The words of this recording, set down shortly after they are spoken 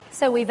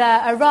So we've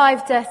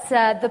arrived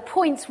at the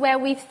point where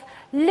we've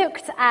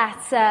looked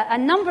at a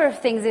number of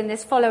things in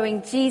this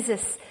Following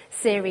Jesus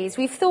series.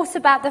 We've thought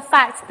about the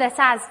fact that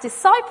as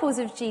disciples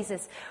of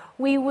Jesus,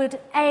 we would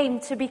aim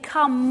to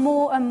become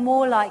more and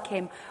more like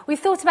him. We've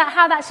thought about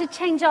how that should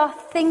change our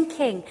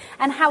thinking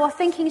and how our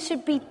thinking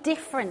should be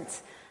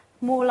different,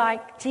 more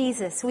like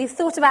Jesus. We've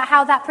thought about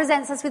how that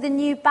presents us with a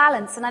new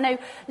balance. And I know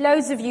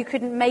loads of you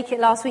couldn't make it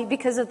last week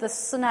because of the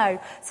snow.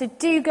 So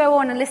do go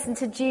on and listen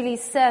to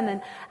Julie's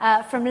sermon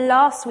from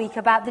last week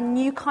about the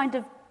new kind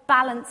of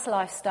balanced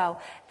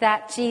lifestyle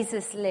that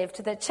Jesus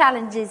lived that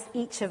challenges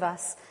each of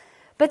us.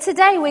 But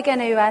today we're going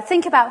to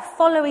think about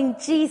following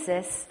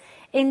Jesus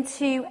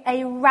into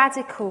a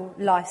radical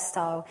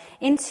lifestyle,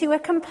 into a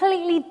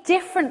completely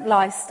different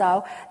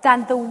lifestyle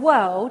than the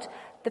world,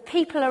 the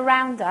people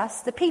around us,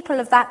 the people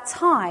of that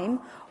time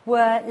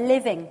were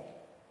living.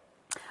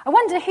 I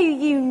wonder who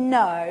you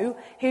know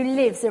who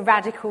lives a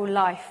radical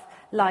life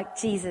like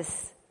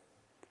Jesus.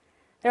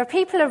 There are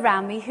people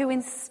around me who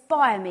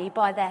inspire me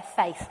by their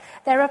faith.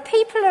 There are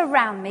people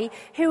around me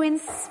who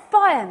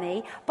inspire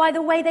me by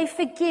the way they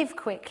forgive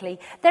quickly.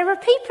 There are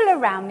people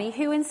around me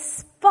who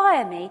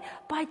inspire me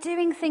by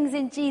doing things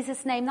in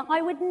Jesus' name that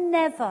I would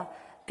never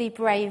be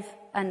brave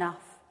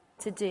enough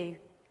to do.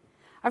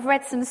 I've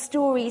read some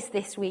stories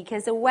this week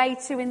as a way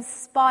to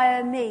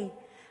inspire me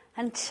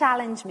and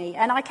challenge me.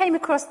 And I came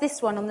across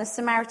this one on the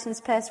Samaritan's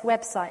Purse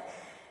website.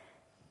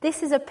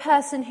 This is a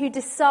person who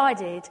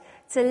decided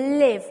to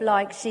live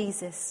like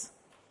Jesus.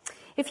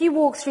 If you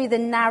walk through the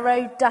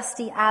narrow,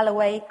 dusty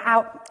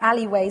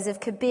alleyways of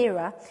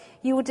Kibera,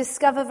 you will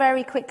discover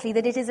very quickly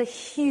that it is a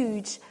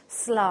huge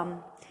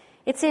slum.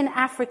 It's in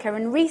Africa,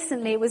 and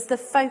recently it was the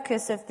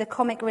focus of the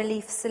Comic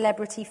Relief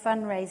celebrity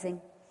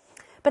fundraising.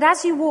 But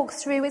as you walk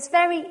through, it's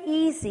very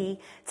easy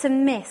to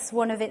miss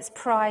one of its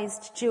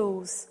prized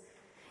jewels.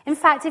 In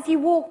fact, if you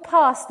walk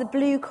past the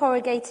blue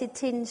corrugated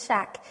tin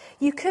shack,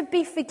 you could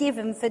be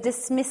forgiven for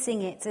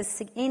dismissing it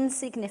as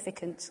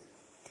insignificant.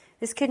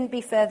 This couldn't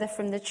be further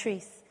from the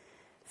truth.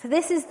 For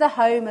this is the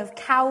home of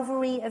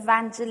Calvary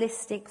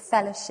Evangelistic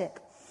Fellowship,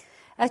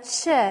 a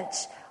church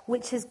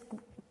which has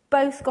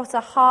both got a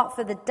heart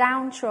for the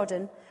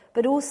downtrodden,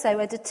 but also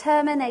a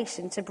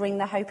determination to bring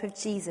the hope of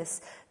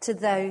Jesus to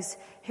those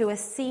who are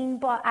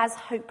seen as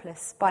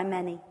hopeless by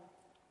many.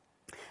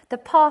 The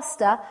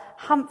pastor,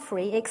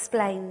 Humphrey,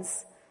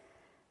 explains,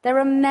 there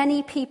are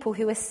many people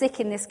who are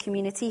sick in this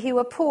community, who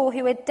are poor,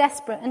 who are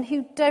desperate, and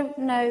who don't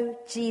know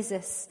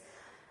Jesus.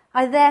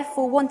 I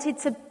therefore wanted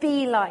to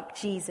be like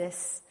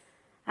Jesus,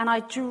 and I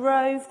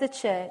drove the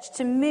church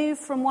to move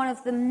from one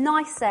of the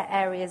nicer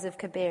areas of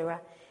Kibera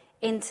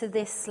into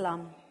this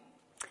slum.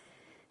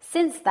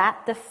 Since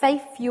that, the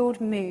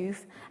faith-fueled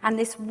move and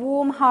this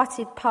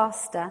warm-hearted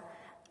pastor,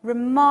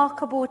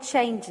 remarkable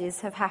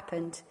changes have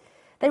happened.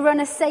 They run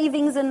a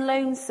savings and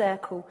loan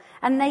circle,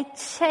 and they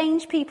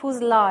change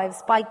people's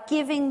lives by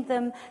giving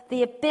them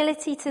the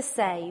ability to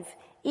save,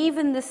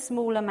 even the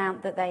small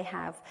amount that they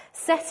have,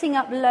 setting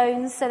up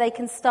loans so they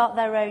can start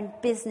their own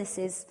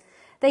businesses.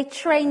 They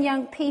train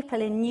young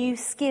people in new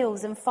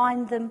skills and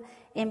find them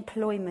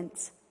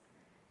employment.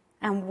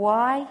 And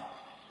why?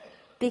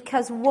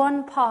 Because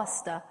one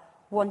pastor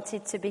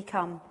wanted to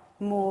become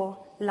more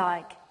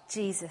like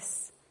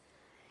Jesus.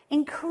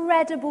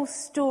 Incredible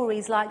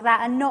stories like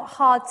that are not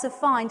hard to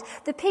find.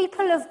 The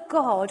people of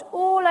God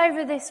all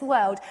over this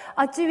world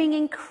are doing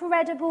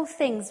incredible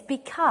things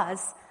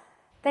because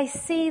they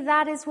see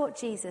that is what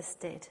Jesus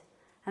did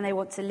and they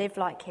want to live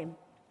like him.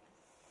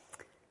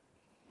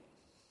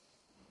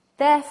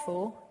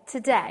 Therefore,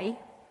 today,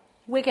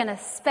 we're going to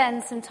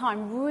spend some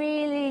time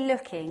really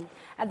looking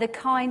at the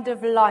kind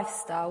of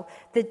lifestyle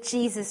that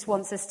Jesus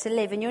wants us to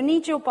live. And you'll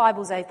need your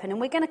Bibles open,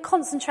 and we're going to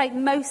concentrate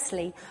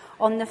mostly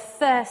on the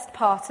first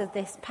part of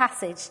this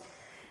passage.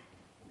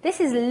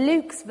 This is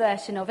Luke's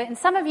version of it, and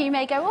some of you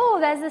may go, oh,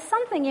 there's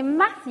something in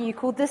Matthew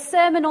called the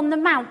Sermon on the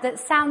Mount that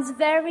sounds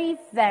very,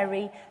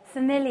 very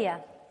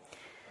familiar.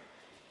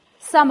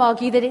 Some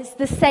argue that it's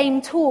the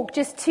same talk,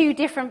 just two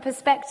different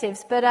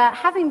perspectives. But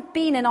having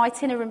been an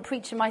itinerant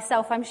preacher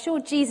myself, I'm sure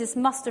Jesus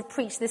must have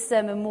preached this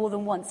sermon more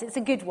than once. It's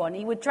a good one.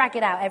 He would drag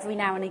it out every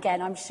now and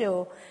again, I'm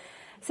sure.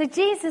 So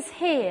Jesus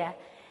here,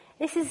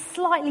 this is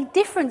slightly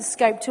different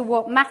scope to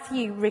what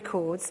Matthew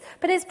records.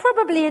 But it's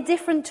probably a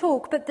different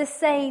talk, but the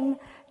same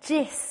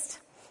gist.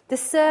 The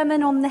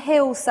Sermon on the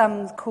Hill,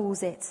 some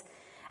calls it.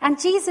 And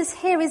Jesus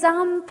here is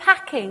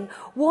unpacking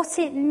what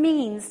it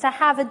means to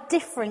have a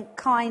different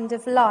kind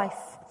of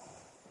life.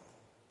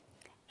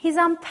 He's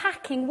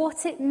unpacking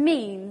what it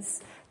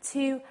means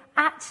to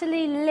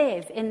actually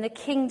live in the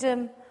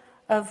kingdom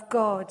of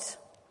God.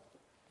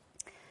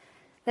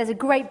 There's a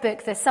great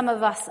book that some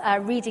of us are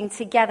reading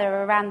together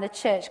around the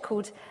church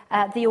called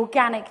The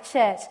Organic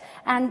Church.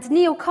 And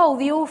Neil Cole,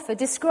 the author,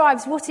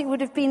 describes what it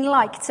would have been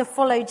like to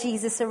follow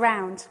Jesus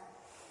around.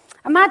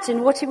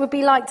 Imagine what it would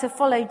be like to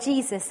follow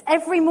Jesus.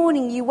 Every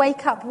morning you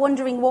wake up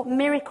wondering what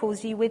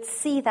miracles you would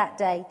see that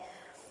day.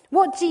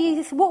 What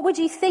would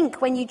you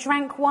think when you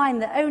drank wine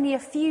that only a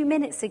few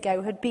minutes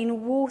ago had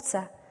been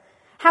water?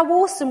 How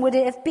awesome would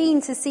it have been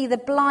to see the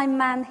blind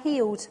man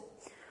healed?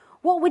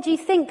 What would you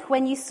think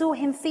when you saw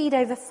him feed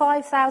over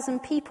 5,000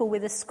 people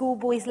with a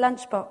schoolboy's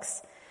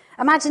lunchbox?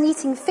 Imagine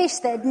eating fish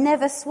that had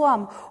never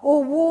swum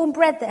or warm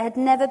bread that had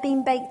never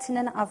been baked in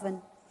an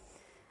oven.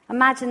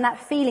 Imagine that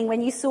feeling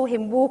when you saw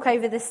him walk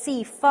over the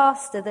sea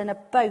faster than a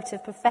boat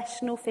of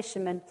professional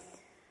fishermen.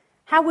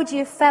 How would you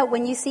have felt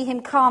when you see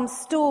him calm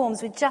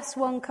storms with just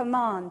one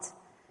command?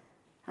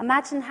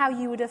 Imagine how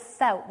you would have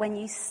felt when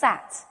you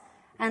sat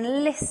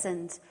and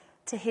listened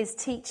to his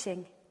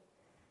teaching.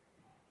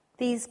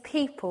 These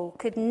people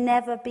could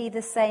never be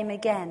the same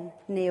again,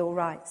 Neil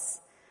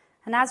writes.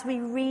 And as we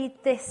read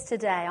this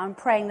today, I'm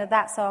praying that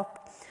that's our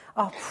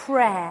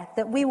prayer,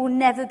 that we will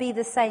never be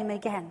the same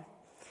again.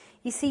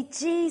 You see,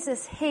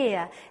 Jesus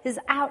here is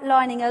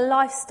outlining a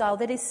lifestyle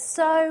that is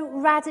so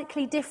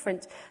radically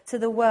different to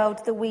the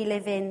world that we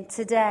live in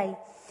today.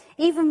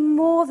 Even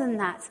more than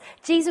that,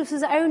 Jesus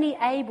was only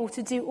able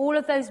to do all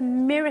of those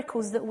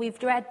miracles that we've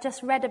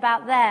just read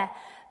about there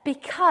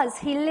because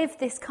he lived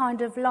this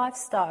kind of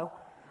lifestyle.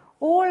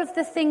 All of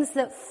the things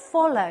that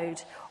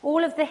followed,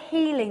 all of the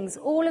healings,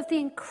 all of the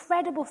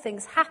incredible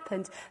things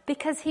happened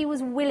because he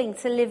was willing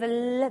to live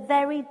a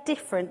very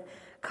different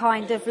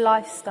kind of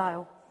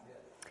lifestyle.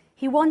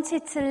 He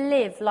wanted to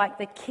live like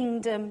the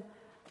kingdom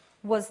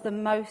was the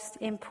most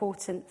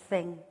important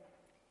thing.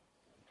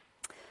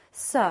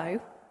 So,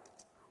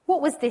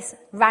 what was this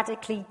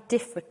radically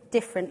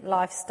different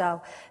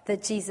lifestyle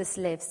that Jesus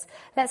lives?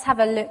 Let's have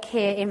a look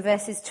here in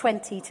verses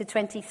 20 to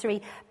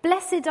 23.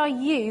 Blessed are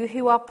you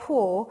who are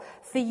poor,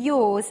 for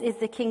yours is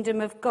the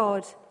kingdom of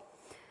God.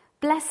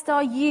 Blessed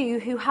are you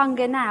who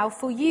hunger now,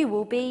 for you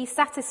will be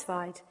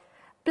satisfied.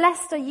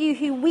 Blessed are you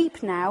who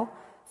weep now,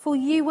 for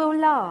you will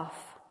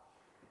laugh.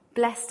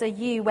 Blessed are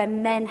you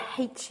when men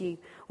hate you,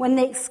 when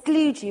they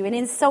exclude you and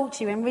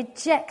insult you and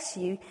reject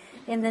you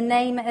in the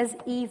name as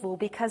evil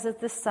because of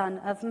the Son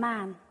of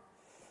Man.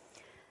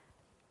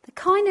 The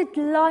kind of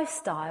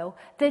lifestyle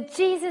that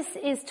Jesus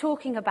is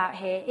talking about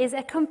here is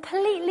a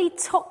completely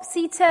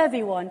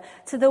topsy-turvy one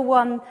to the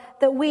one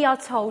that we are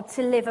told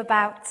to live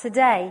about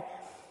today.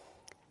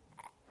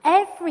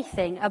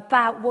 Everything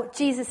about what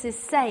Jesus is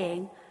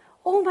saying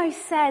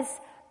almost says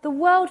the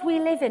world we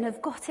live in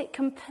have got it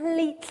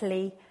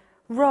completely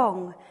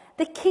wrong.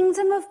 The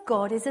kingdom of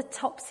God is a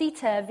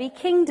topsy-turvy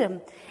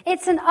kingdom.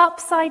 It's an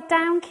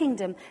upside-down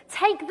kingdom.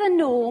 Take the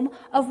norm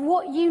of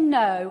what you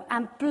know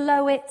and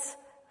blow it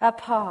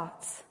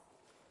apart.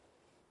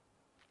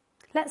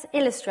 Let's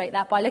illustrate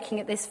that by looking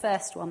at this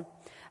first one.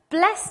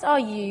 Blessed are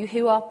you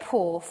who are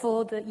poor,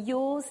 for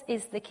yours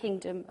is the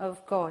kingdom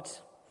of God.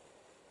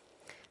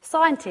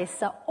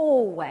 Scientists are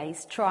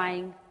always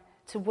trying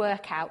to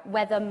work out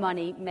whether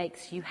money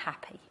makes you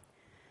happy.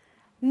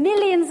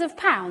 Millions of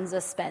pounds are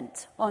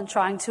spent on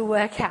trying to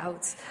work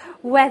out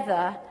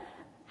whether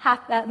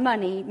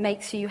money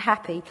makes you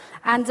happy.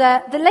 And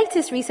the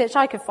latest research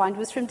I could find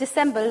was from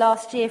December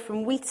last year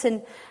from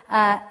Wheaton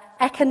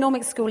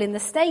Economic School in the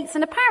States.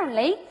 And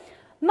apparently,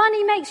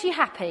 money makes you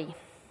happy.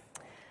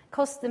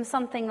 Cost them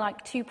something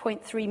like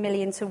 $2.3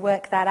 million to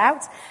work that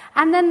out.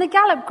 And then the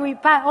Gallup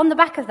group on the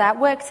back of that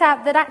worked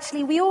out that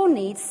actually we all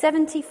need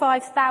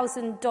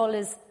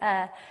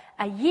 $75,000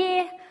 a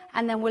year,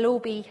 and then we'll all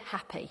be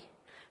happy.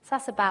 So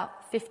that's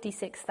about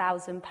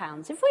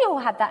 £56,000. If we all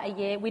had that a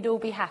year, we'd all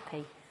be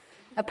happy,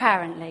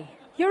 apparently.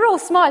 You're all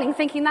smiling,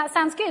 thinking that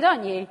sounds good,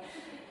 aren't you?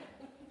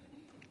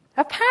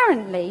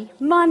 Apparently,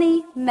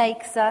 money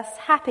makes us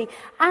happy.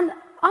 And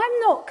I'm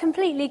not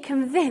completely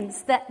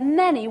convinced that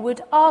many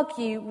would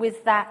argue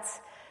with that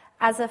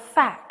as a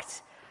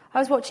fact. I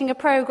was watching a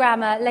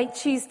programme late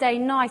Tuesday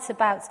night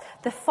about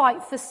the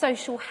fight for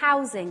social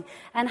housing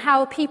and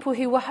how people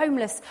who were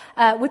homeless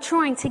were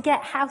trying to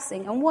get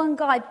housing. And one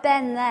guy,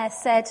 Ben, there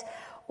said,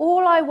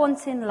 all I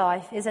want in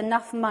life is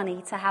enough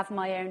money to have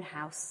my own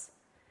house.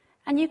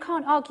 And you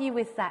can't argue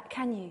with that,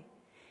 can you?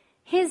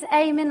 His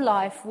aim in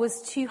life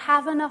was to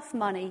have enough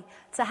money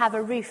to have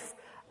a roof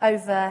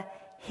over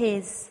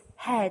his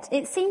head.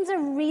 It seems a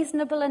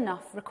reasonable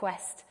enough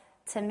request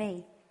to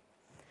me.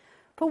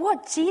 But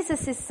what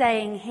Jesus is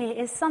saying here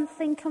is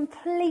something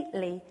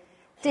completely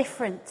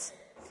different.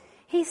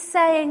 He's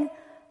saying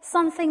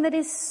something that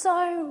is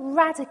so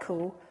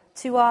radical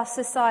to our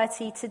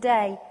society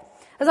today.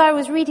 As I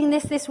was reading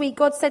this week,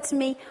 God said to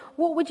me,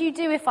 what would you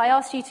do if I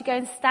asked you to go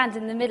and stand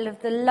in the middle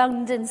of the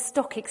London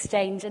Stock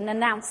Exchange and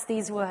announce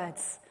these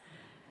words?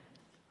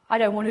 I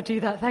don't want to do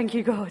that, thank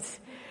you, God.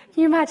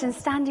 Can you imagine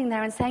standing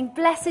there and saying,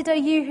 blessed are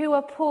you who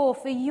are poor,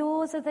 for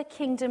yours are the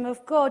kingdom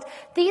of God.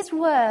 These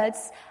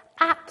words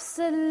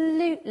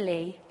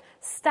absolutely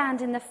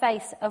stand in the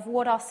face of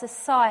what our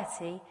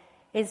society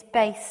is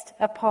based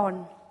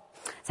upon.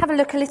 Let's have a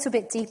look a little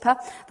bit deeper.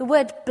 The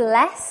word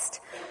blessed,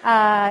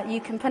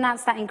 you can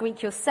pronounce that in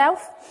Greek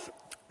yourself,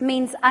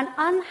 means an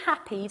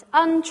unhappy,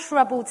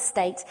 untroubled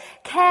state,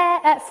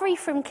 free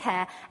from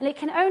care, and it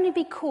can only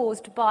be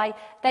caused by,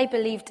 they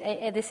believed,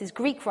 this is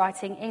Greek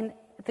writing, in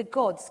the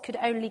gods could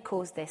only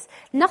cause this.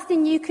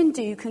 Nothing you can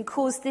do can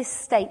cause this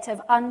state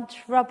of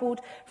untroubled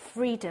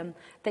freedom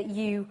that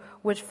you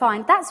would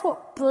find. That's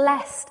what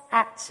blessed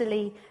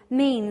actually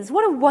means.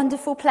 What a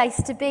wonderful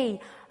place to be,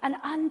 an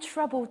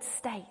untroubled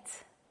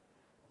state.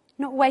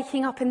 Not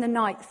waking up in the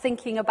night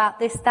thinking about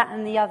this, that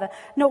and the other.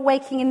 Not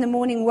waking in the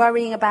morning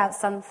worrying about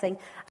something.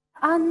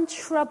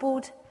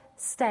 Untroubled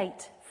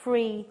state,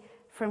 free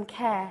from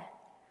care.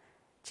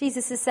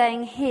 Jesus is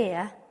saying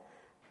here,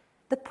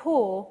 the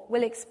poor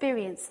will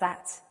experience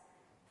that.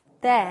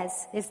 Theirs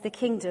is the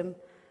kingdom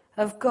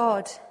of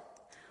God.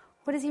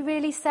 What is he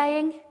really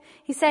saying?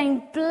 He's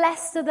saying,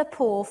 blessed are the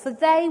poor, for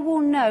they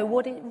will know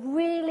what it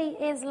really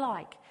is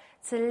like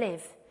to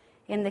live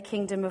in the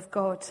kingdom of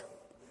God.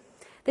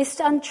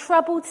 This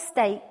untroubled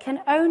state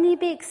can only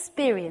be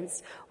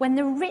experienced when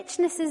the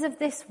richnesses of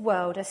this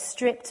world are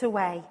stripped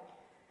away.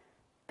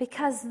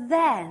 Because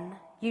then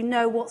you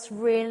know what's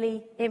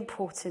really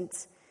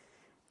important.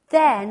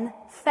 Then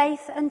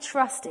faith and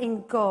trust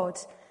in God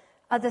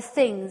are the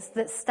things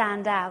that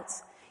stand out.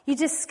 You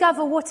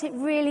discover what it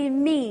really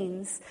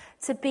means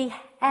to be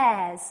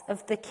heirs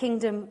of the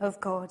kingdom of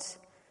God.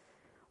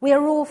 We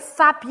are all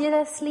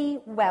fabulously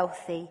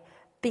wealthy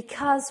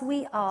because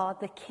we are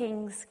the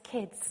King's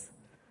kids.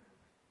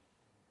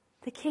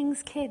 The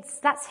King's kids.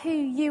 That's who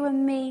you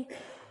and me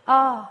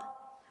are.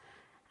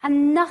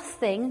 And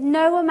nothing,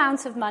 no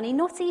amount of money,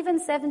 not even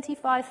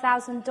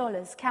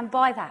 $75,000 can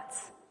buy that.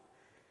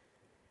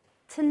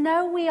 To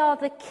know we are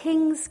the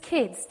King's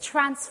kids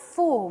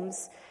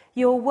transforms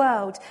your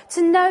world.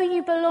 To know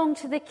you belong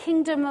to the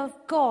kingdom of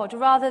God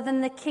rather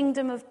than the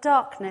kingdom of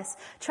darkness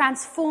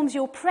transforms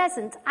your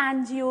present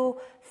and your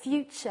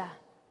future.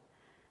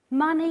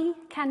 Money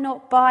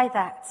cannot buy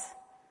that.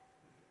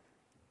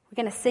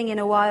 We're going to sing in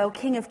a while,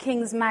 King of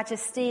Kings,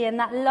 Majesty, and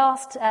that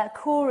last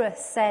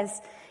chorus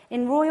says,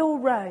 in royal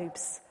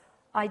robes,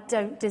 I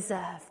don't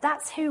deserve.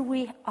 That's who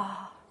we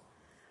are.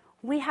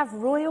 We have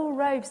royal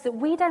robes that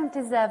we don't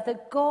deserve,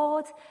 that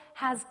God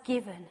has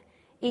given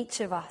each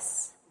of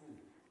us.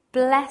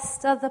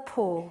 Blessed are the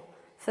poor,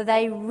 for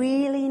they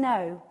really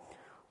know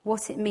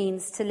what it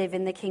means to live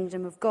in the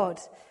kingdom of God.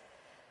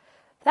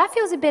 That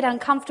feels a bit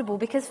uncomfortable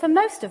because for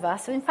most of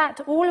us, in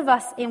fact, all of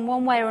us in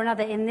one way or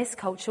another in this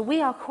culture,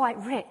 we are quite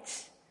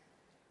rich.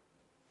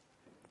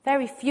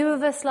 Very few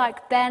of us,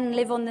 like Ben,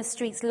 live on the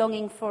streets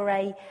longing for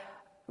a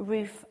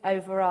roof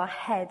over our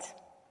head.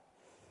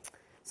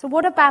 So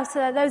what about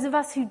those of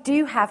us who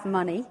do have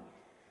money?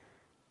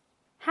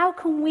 How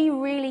can we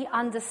really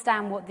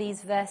understand what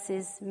these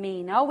verses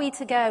mean? Are we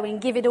to go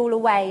and give it all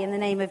away in the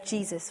name of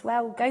Jesus?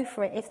 Well, go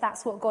for it if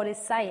that's what God is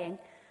saying.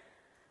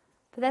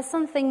 But there's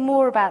something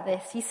more about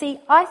this. You see,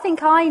 I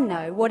think I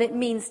know what it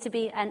means to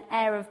be an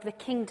heir of the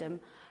kingdom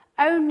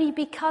only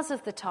because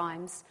of the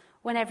times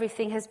when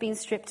everything has been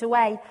stripped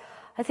away.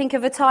 I think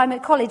of a time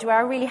at college where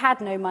I really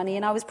had no money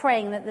and I was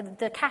praying that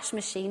the cash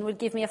machine would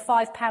give me a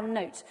 £5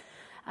 note.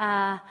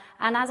 And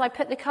as I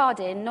put the card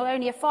in, not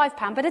only a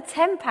 £5, but a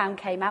 £10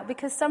 came out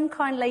because some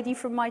kind lady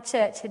from my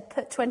church had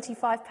put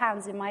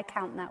 £25 in my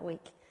account that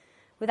week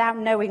without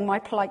knowing my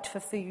plight for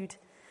food.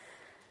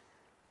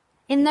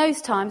 In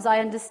those times, I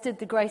understood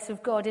the grace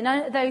of God. In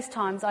those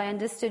times, I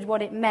understood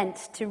what it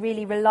meant to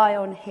really rely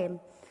on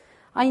him.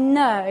 I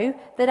know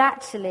that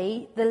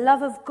actually the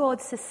love of God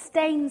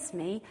sustains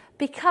me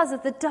because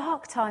of the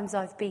dark times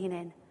I've been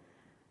in.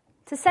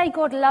 To say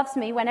God loves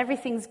me when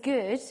everything's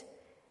good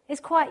is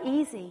quite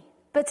easy.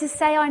 But to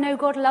say I know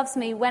God loves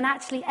me when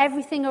actually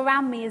everything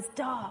around me is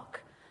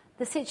dark,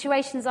 the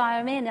situations I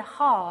am in are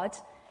hard,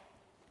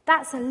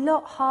 that's a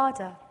lot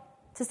harder.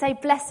 To say,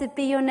 blessed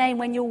be your name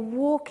when you're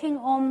walking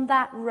on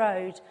that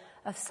road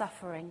of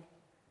suffering.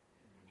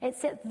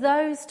 It's at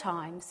those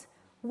times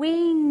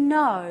we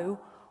know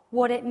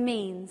what it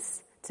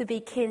means to be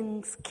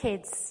King's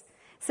kids.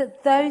 It's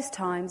at those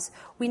times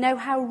we know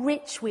how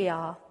rich we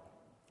are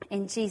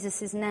in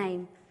Jesus'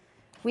 name.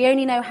 We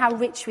only know how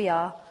rich we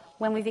are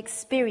when we've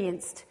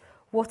experienced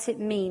what it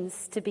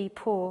means to be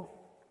poor.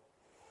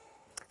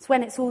 It's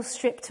when it's all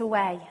stripped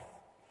away.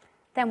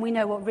 Then we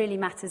know what really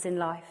matters in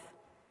life.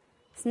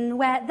 It's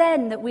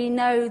then that we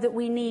know that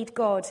we need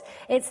God.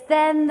 It's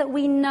then that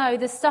we know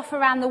the stuff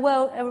around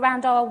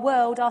our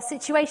world, our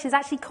situations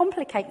actually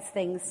complicates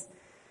things.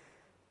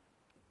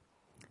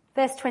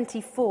 Verse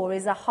 24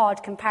 is a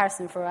hard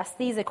comparison for us.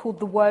 These are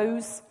called the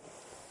woes.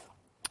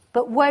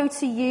 But woe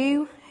to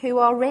you who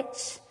are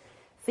rich,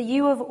 for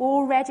you have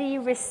already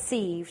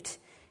received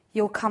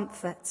your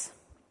comfort.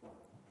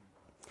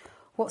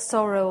 What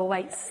sorrow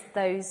awaits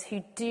those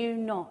who do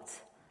not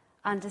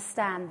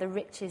understand the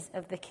riches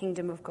of the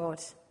kingdom of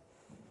God.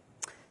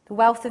 The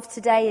wealth of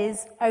today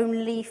is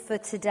only for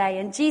today.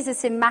 And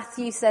Jesus in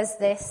Matthew says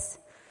this,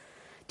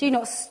 do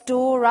not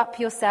store up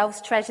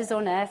yourselves treasures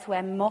on earth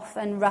where moth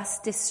and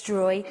rust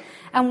destroy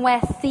and where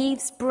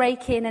thieves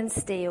break in and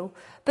steal,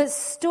 but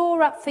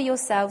store up for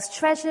yourselves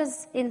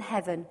treasures in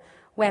heaven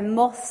where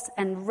moths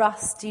and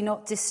rust do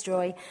not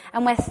destroy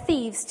and where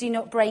thieves do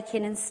not break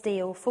in and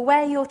steal. For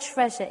where your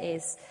treasure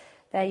is,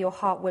 there your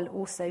heart will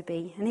also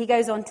be. And he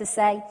goes on to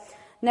say,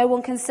 No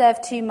one can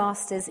serve two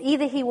masters.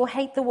 Either he will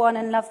hate the one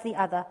and love the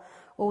other,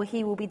 or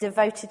he will be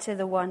devoted to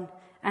the one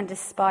and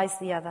despise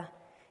the other.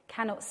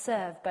 Cannot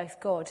serve both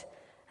God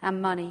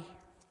and money.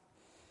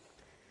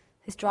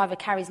 This driver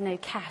carries no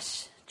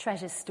cash.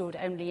 Treasures stored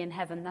only in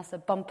heaven. That's a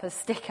bumper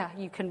sticker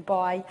you can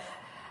buy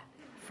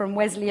from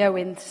Wesley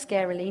Owen,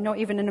 scarily. Not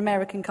even an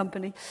American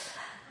company.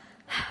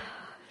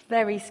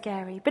 Very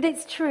scary. But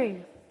it's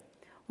true.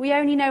 We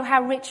only know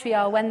how rich we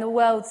are when the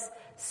world's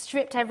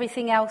stripped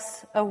everything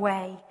else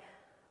away.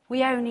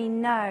 We only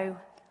know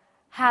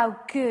how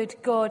good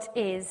God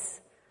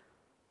is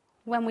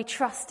when we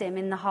trust him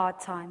in the hard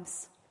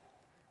times.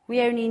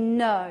 We only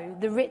know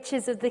the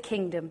riches of the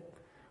kingdom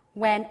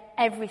when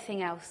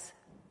everything else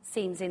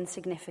seems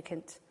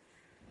insignificant.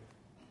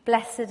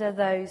 Blessed are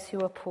those who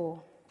are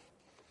poor.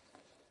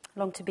 I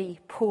long to be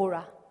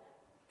poorer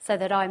so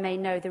that I may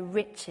know the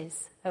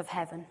riches of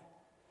heaven.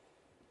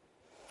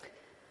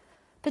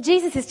 But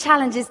Jesus'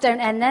 challenges don't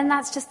end then.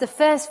 That's just the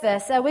first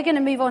verse. We're going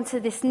to move on to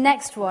this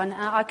next one.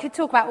 I could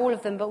talk about all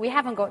of them, but we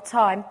haven't got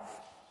time.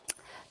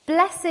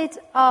 Blessed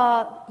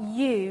are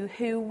you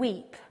who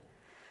weep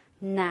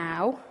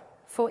now,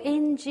 for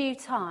in due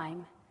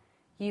time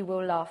you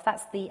will laugh.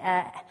 That's the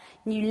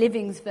New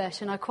Living's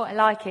version. I quite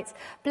like it.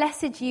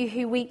 Blessed you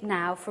who weep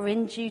now, for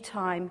in due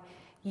time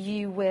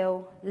you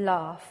will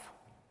laugh.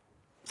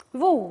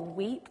 We've all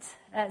wept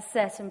at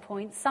certain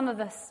points. Some of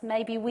us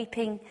may be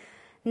weeping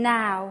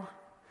now.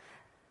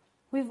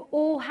 We've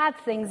all had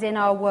things in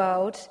our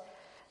world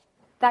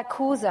that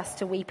cause us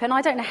to weep. And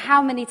I don't know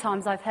how many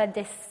times I've heard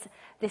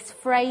this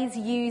phrase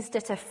used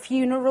at a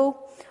funeral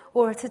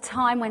or at a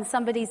time when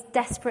somebody's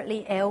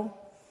desperately ill.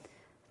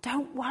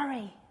 Don't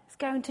worry, it's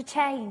going to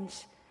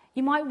change.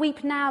 You might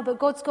weep now, but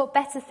God's got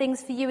better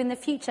things for you in the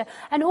future.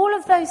 And all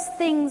of those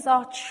things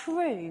are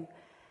true.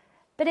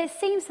 But it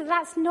seems that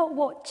that's not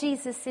what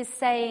Jesus is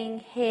saying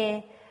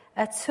here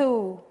at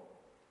all.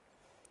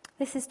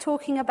 This is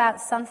talking about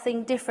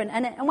something different.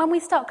 And when we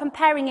start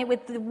comparing it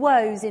with the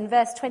woes in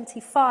verse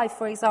 25,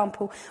 for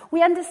example,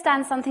 we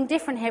understand something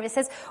different here. It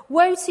says,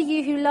 "Woe to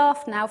you who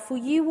laugh now, for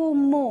you will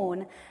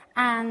mourn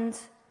and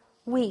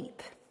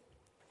weep."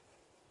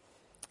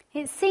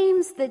 It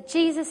seems that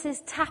Jesus is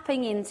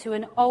tapping into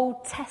an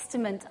Old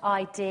Testament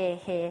idea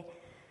here,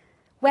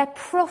 where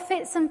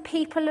prophets and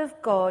people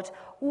of God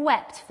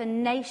wept for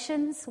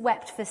nations,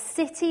 wept for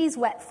cities,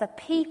 wept for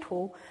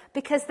people,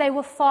 because they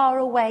were far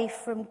away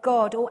from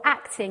God or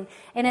acting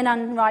in an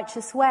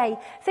unrighteous way.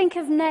 Think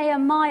of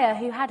Nehemiah,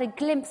 who had a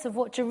glimpse of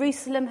what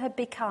Jerusalem had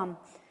become.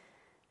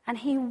 And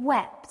he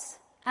wept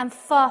and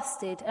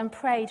fasted and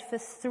prayed for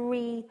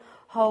 3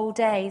 whole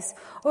days.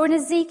 Or in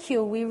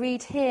Ezekiel, we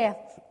read here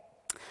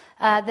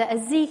that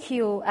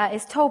Ezekiel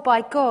is told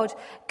by God,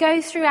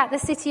 "Go throughout the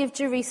city of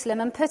Jerusalem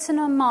and put a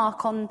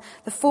mark on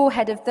the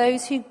forehead of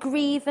those who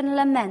grieve and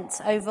lament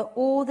over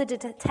all the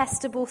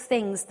detestable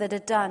things that are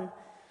done."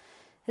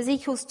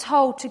 Ezekiel's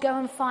told to go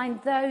and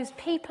find those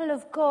people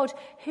of God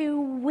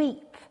who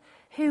weep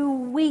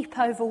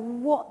over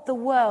what the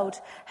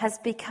world has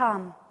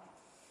become.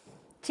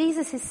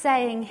 Jesus is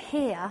saying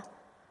here,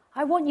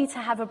 I want you to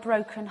have a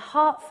broken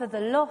heart for the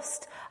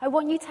lost. I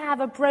want you to have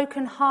a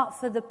broken heart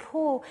for the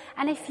poor.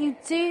 And if you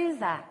do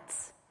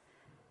that,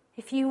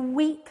 if you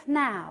weep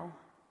now,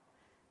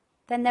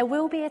 then there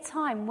will be a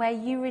time where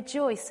you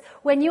rejoice.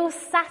 When you're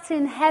sat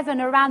in heaven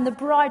around the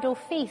bridal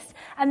feast,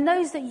 and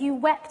those that you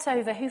wept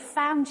over who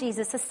found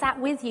Jesus are sat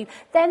with you,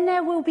 then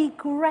there will be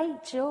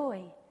great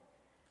joy,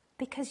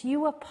 because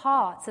you are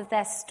part of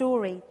their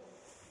story.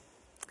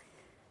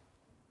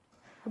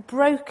 A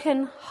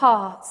broken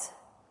heart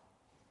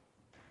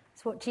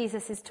is what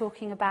Jesus is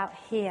talking about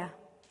here.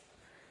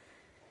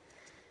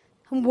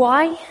 And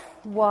why?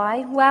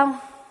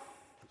 Well,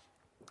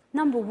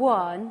 number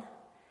one,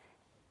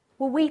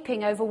 we're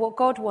weeping over what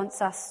God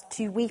wants us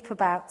to weep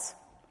about.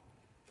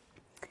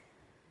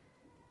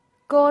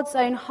 God's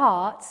own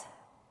heart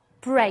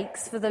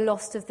breaks for the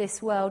lost of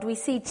this world. We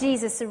see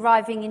Jesus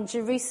arriving in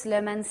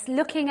Jerusalem and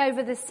looking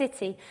over the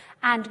city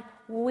and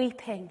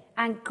weeping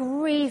and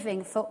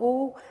grieving for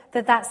all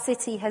that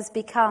city has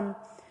become.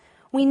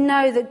 We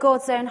know that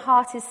God's own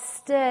heart is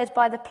stirred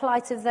by the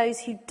plight of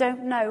those who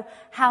don't know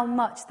how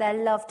much they're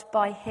loved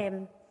by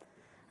him.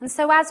 And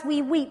so as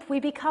we weep, we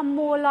become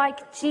more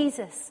like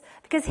Jesus,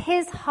 because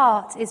his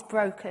heart is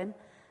broken,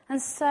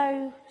 and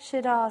so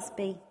should ours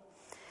be.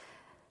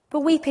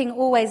 But weeping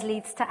always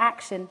leads to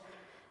action.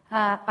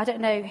 I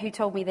don't know who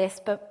told me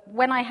this, but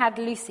when I had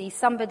Lucy,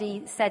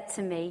 somebody said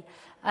to me,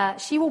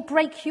 she will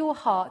break your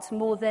heart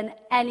more than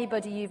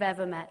anybody you've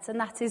ever met. And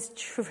that is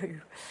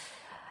true.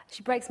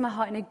 She breaks my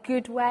heart in a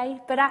good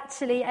way, but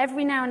actually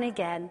every now and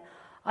again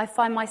I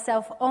find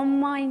myself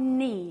on my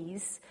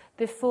knees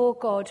before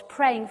God,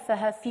 praying for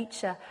her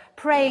future,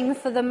 praying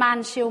for the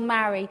man she'll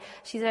marry.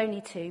 She's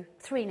only 2,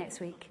 3 next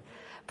week.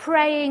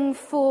 Praying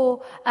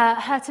for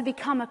her to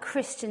become a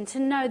Christian, to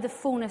know the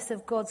fullness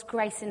of God's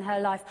grace in her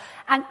life.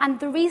 And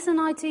the reason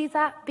I do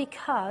that,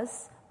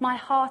 because my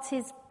heart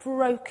is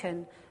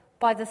broken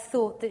by the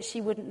thought that she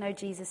wouldn't know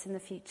Jesus in the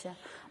future.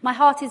 My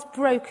heart is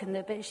broken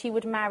that she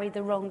would marry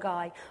the wrong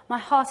guy. My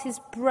heart is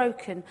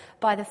broken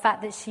by the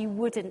fact that she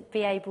wouldn't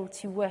be able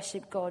to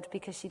worship God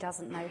because she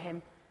doesn't know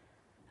him.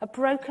 A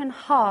broken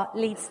heart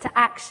leads to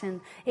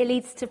action. It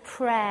leads to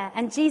prayer.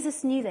 And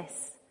Jesus knew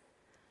this.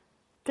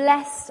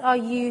 Blessed are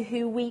you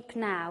who weep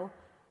now,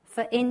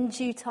 for in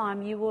due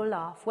time you will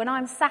laugh. When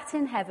I'm sat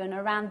in heaven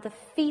around the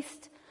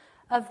feast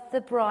of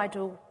the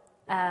bridal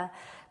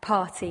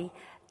party,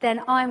 then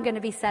I'm going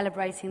to be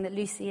celebrating that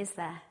Lucy is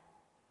there.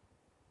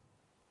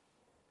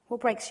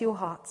 What breaks your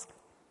heart?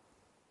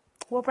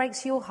 What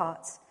breaks your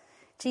heart?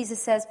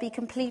 Jesus says, be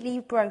completely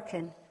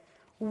broken.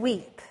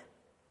 Weep.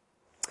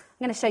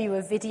 I'm going to show you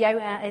a video.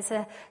 It's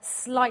a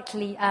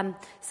slightly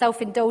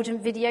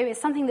self-indulgent video.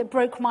 It's something that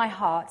broke my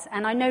heart.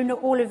 And I know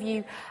not all of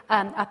you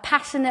are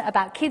passionate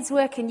about kids'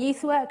 work and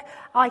youth work.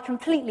 I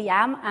completely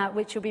am,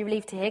 which you'll be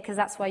relieved to hear because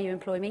that's why you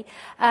employ me.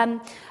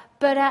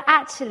 But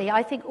actually,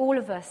 I think all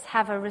of us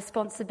have a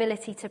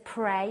responsibility to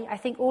pray. I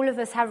think all of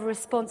us have a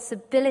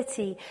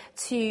responsibility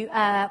to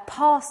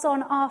pass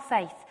on our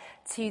faith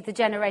to the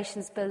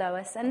generations below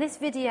us. And this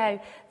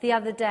video the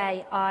other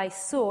day I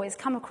saw, it's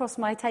come across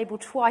my table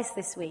twice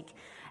this week.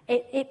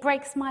 It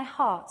breaks my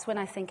heart when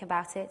I think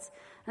about it.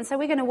 And so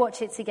we're going to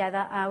watch it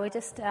together.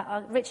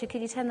 Richard,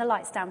 could you turn the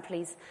lights down,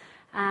 please?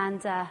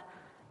 And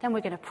then we're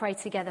going to pray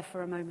together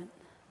for a moment.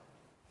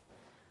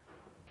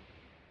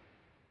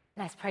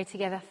 Let's pray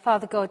together.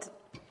 Father God,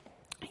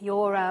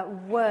 your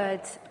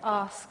word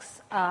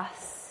asks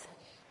us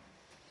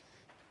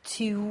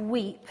to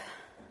weep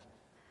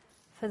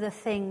for the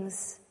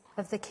things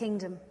of the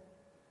kingdom.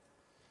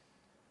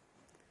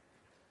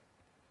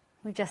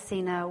 We've just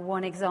seen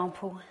one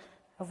example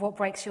of what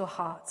breaks your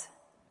heart.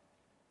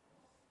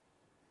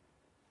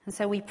 And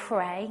so we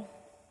pray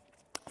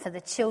for the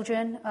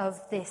children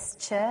of this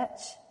church.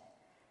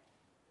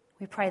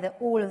 We pray that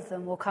all of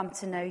them will come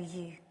to know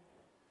you.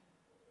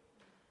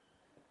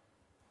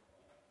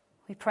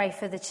 We pray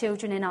for the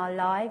children in our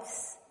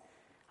lives,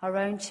 our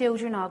own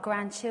children, our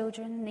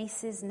grandchildren,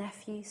 nieces,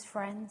 nephews,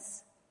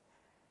 friends.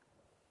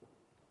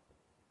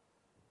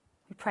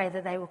 We pray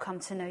that they will come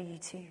to know you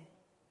too.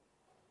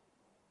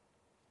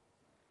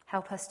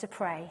 Help us to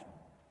pray.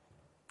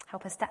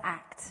 Help us to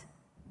act.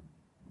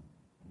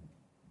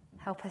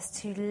 Help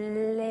us to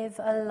live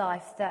a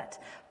life that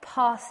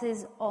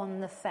passes on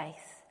the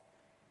faith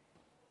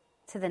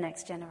to the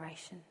next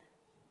generation.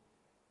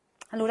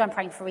 And Lord, I'm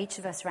praying for each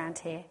of us around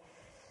here.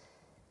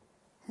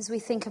 As we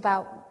think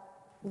about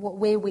what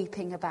we're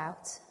weeping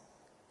about,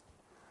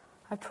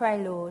 I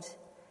pray, Lord,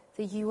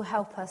 that you will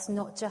help us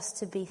not just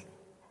to be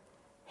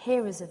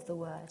hearers of the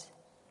word,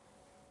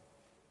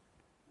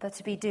 but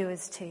to be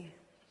doers too.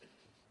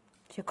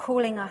 If you're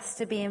calling us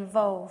to be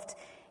involved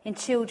in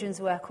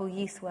children's work or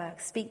youth work,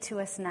 speak to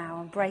us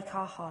now and break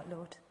our heart,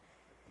 Lord.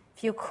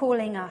 If you're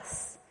calling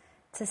us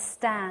to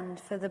stand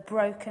for the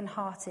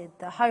broken-hearted,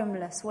 the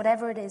homeless,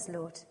 whatever it is,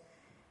 Lord,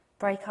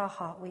 break our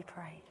heart, we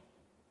pray.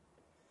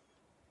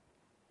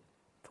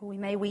 For we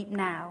may weep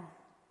now,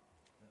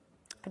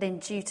 but in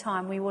due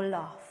time we will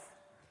laugh.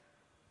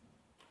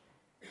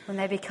 When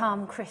they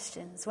become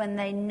Christians, when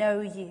they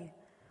know you,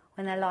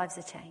 when their lives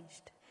are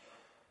changed.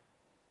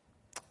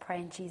 Pray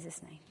in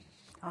Jesus' name.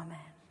 Amen.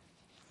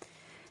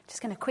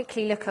 Just going to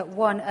quickly look at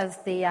one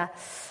of the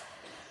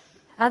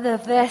other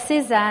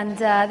verses, and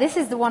this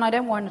is the one I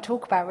don't want to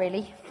talk about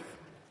really,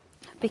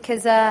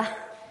 because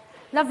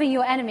loving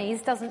your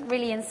enemies doesn't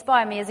really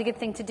inspire me as a good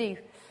thing to do.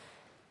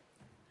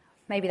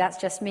 Maybe that's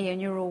just me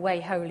and you're all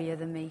way holier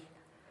than me.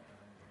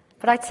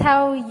 But I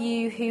tell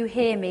you who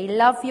hear me,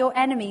 love your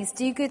enemies,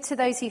 do good to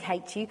those who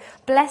hate you,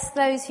 bless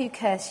those who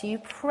curse you,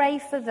 pray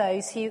for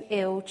those who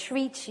ill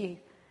treat you.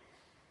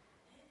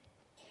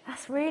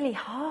 That's really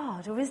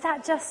hard, or is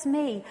that just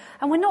me?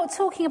 And we're not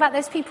talking about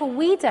those people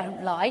we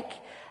don't like.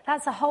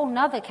 That's a whole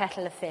nother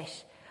kettle of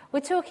fish.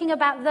 We're talking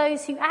about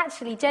those who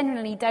actually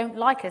genuinely don't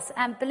like us.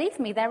 And believe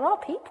me, there are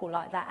people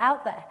like that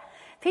out there.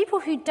 People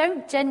who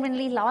don't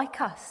genuinely like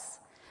us.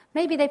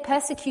 Maybe they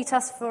persecute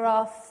us for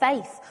our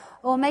faith,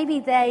 or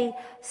maybe they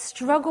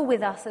struggle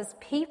with us as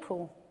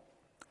people.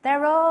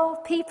 There are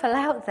people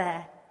out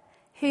there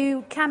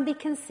who can be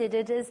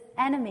considered as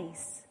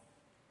enemies.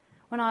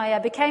 When I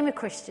became a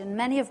Christian,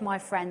 many of my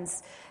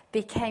friends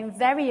became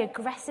very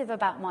aggressive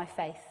about my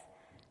faith,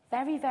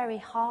 very, very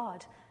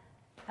hard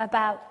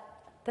about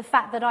the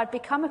fact that I'd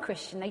become a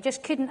Christian. They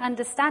just couldn't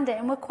understand it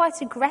and were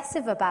quite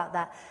aggressive about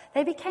that.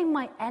 They became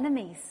my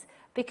enemies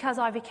because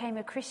I became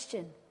a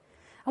Christian.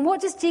 And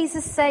what does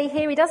Jesus say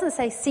here? He doesn't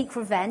say seek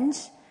revenge.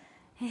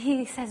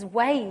 He says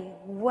way,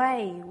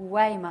 way,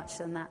 way much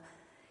than that.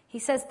 He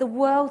says the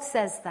world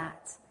says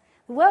that.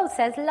 The world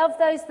says love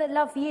those that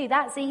love you.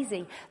 That's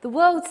easy. The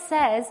world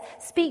says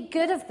speak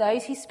good of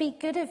those who speak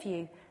good of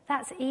you.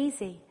 That's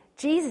easy.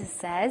 Jesus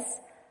says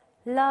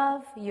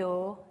love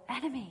your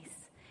enemies.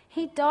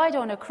 He died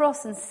on a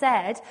cross and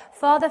said,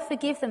 Father,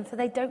 forgive them, for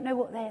they don't know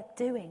what they're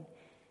doing.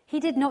 He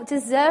did not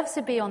deserve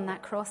to be on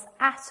that cross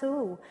at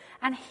all.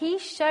 And he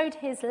showed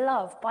his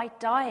love by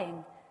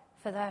dying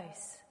for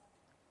those.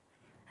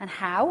 And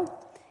how?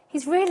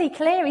 He's really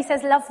clear. He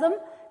says, love them,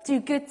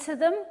 do good to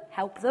them,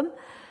 help them,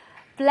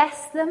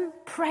 bless them,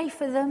 pray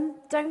for them,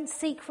 don't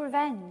seek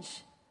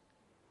revenge.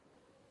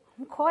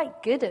 I'm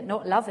quite good at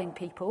not loving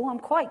people. I'm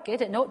quite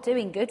good at not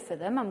doing good for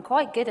them. I'm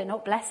quite good at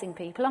not blessing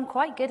people. I'm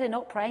quite good at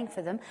not praying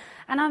for them.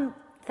 And I'm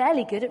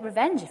fairly good at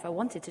revenge if I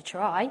wanted to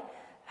try. I've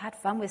had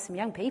fun with some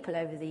young people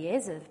over the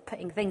years of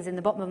putting things in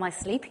the bottom of my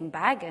sleeping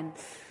bag and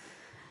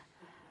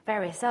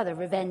various other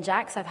revenge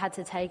acts I've had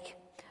to take.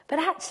 But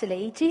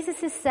actually,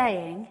 Jesus is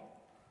saying,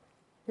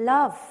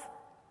 love.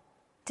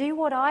 Do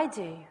what I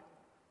do.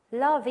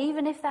 Love,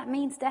 even if that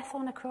means death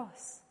on a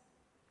cross.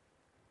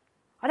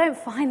 I don't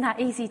find that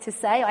easy to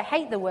say. I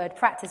hate the word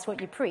practice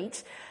what you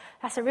preach.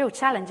 That's a real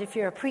challenge if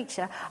you're a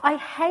preacher. I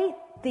hate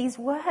these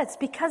words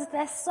because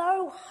they're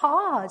so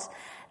hard.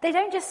 They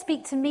don't just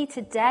speak to me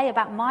today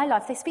about my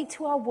life. They speak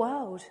to our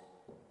world.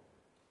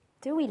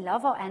 Do we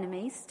love our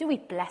enemies? Do we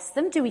bless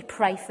them? Do we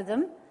pray for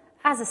them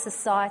as a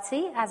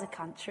society, as a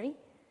country?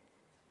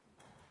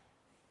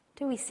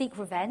 Do we seek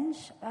revenge?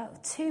 Oh,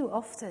 too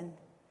often.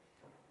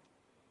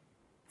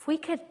 If we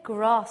could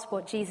grasp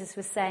what Jesus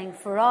was saying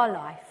for our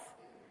life,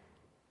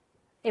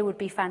 it would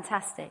be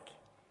fantastic.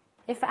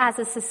 If as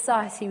a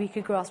society we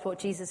could grasp what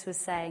Jesus was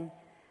saying,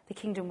 the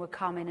kingdom would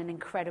come in an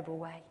incredible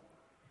way.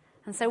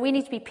 And so we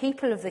need to be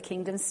people of the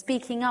kingdom,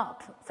 speaking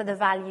up for the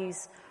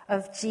values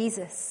of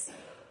Jesus.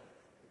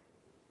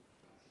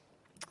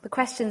 The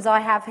questions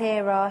I have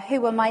here are,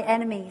 who are my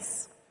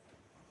enemies?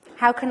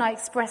 How can I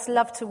express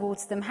love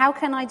towards them? How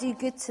can I do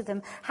good to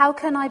them? How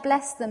can I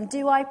bless them?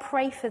 Do I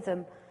pray for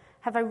them?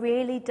 Have I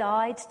really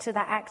died to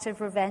that act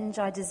of revenge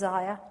I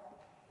desire?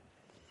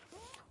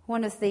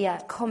 One of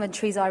the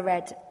commentaries I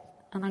read,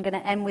 and I'm going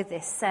to end with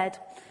this, said,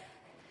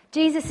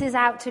 Jesus is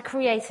out to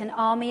create an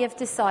army of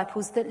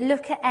disciples that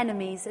look at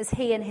enemies as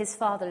he and his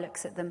Father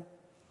looks at them.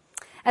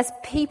 As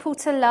people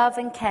to love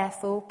and care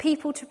for,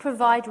 people to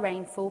provide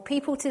rain for,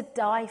 people to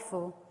die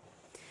for.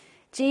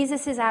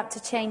 Jesus is out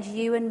to change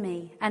you and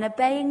me, and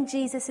obeying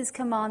Jesus'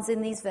 commands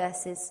in these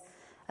verses,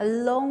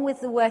 along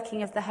with the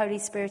working of the Holy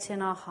Spirit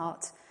in our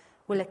heart,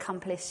 will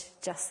accomplish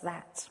just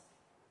that.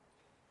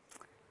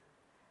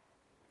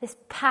 This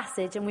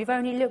passage, and we've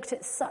only looked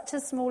at such a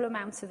small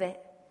amount of it,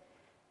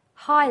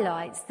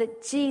 highlights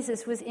that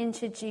Jesus was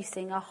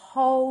introducing a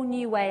whole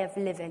new way of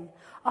living,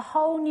 a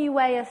whole new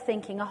way of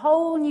thinking, a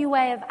whole new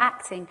way of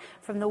acting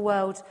from the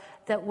world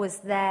that was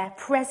there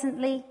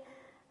presently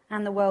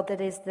and the world that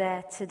is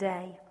there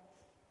today.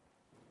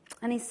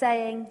 And he's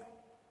saying,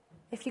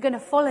 if you're going to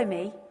follow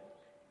me,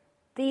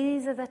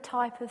 these are the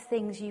type of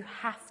things you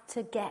have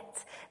to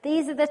get.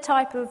 These are the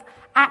type of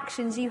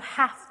actions you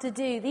have to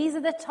do. These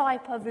are the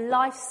type of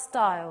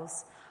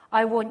lifestyles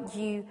I want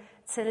you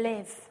to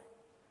live.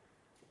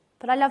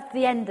 But I love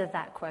the end of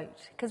that quote,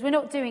 because we're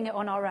not doing it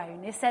on our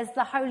own. It says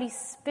the Holy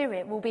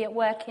Spirit will be at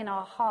work in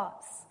our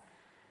hearts.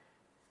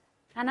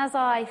 And as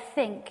I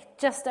think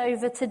just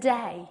over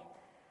today,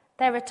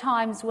 there are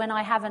times when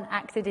I haven't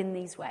acted in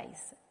these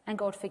ways, and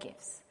God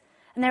forgives.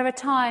 And there are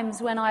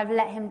times when I've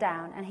let him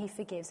down and he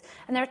forgives.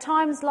 And there are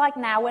times like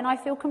now when I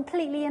feel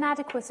completely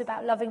inadequate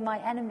about loving my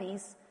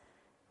enemies,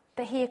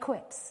 but he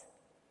equips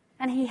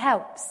and he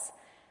helps.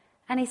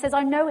 And he says,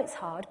 I know it's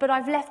hard, but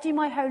I've left you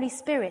my Holy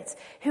Spirit,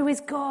 who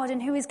is God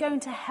and who is going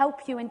to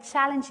help you and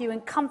challenge you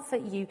and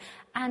comfort you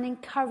and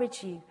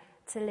encourage you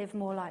to live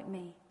more like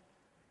me.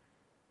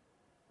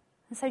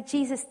 And so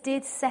Jesus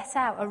did set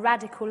out a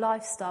radical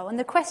lifestyle. And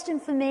the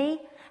question for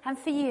me and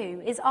for you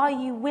is, are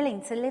you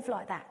willing to live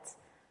like that?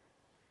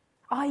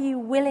 Are you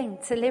willing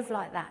to live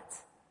like that?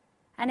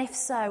 And if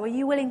so, are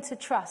you willing to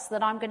trust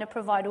that I'm going to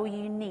provide all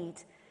you need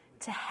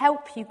to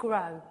help you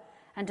grow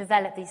and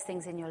develop these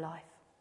things in your life?